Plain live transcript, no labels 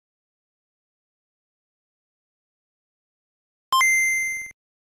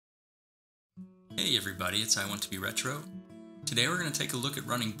Hey everybody, it's I Want to Be Retro. Today we're going to take a look at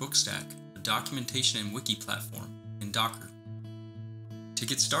running BookStack, a documentation and wiki platform, in Docker. To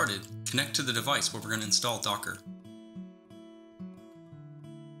get started, connect to the device where we're going to install Docker.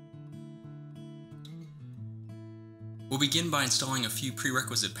 We'll begin by installing a few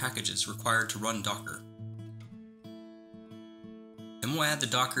prerequisite packages required to run Docker. Then we'll add the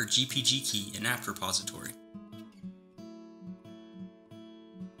Docker GPG key in apt repository.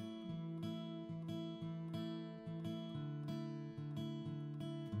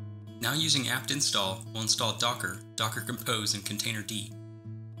 Now using apt-install, we'll install Docker, Docker Compose, and Containerd.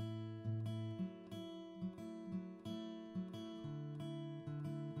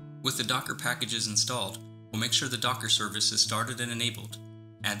 With the Docker packages installed, we'll make sure the Docker service is started and enabled,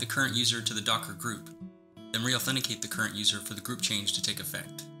 add the current user to the Docker group, then re-authenticate the current user for the group change to take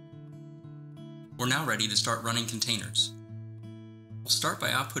effect. We're now ready to start running containers. We'll start by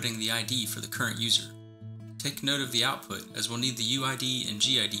outputting the ID for the current user. Take note of the output, as we'll need the UID and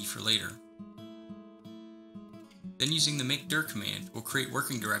GID for later. Then using the make-dir command, we'll create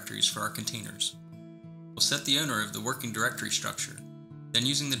working directories for our containers. We'll set the owner of the working directory structure. Then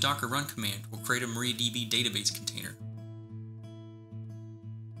using the docker run command, we'll create a MariaDB database container,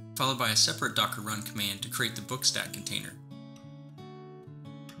 followed by a separate docker run command to create the BookStack container.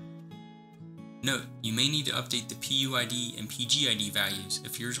 Note, you may need to update the PUID and PGID values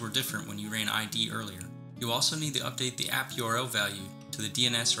if yours were different when you ran ID earlier. You'll also need to update the app URL value to the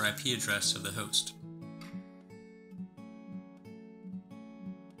DNS or IP address of the host.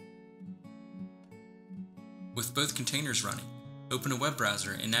 With both containers running, open a web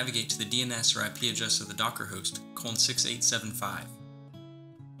browser and navigate to the DNS or IP address of the Docker host, :6875.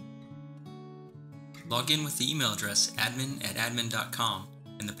 Log in with the email address admin@admin.com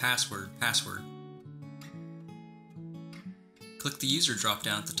and the password. Click the user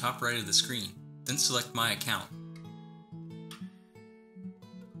dropdown at the top right of the screen. Then select My Account.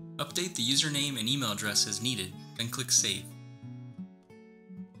 Update the username and email address as needed, then click Save.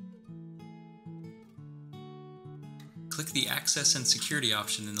 Click the Access and Security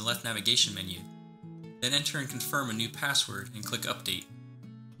option in the left navigation menu, then enter and confirm a new password and click Update.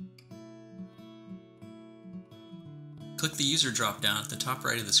 Click the user dropdown at the top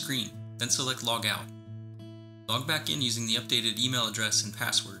right of the screen, then select Log Out. Log back in using the updated email address and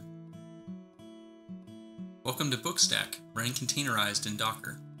password. Welcome to BookStack, running containerized in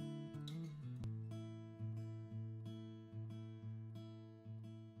Docker.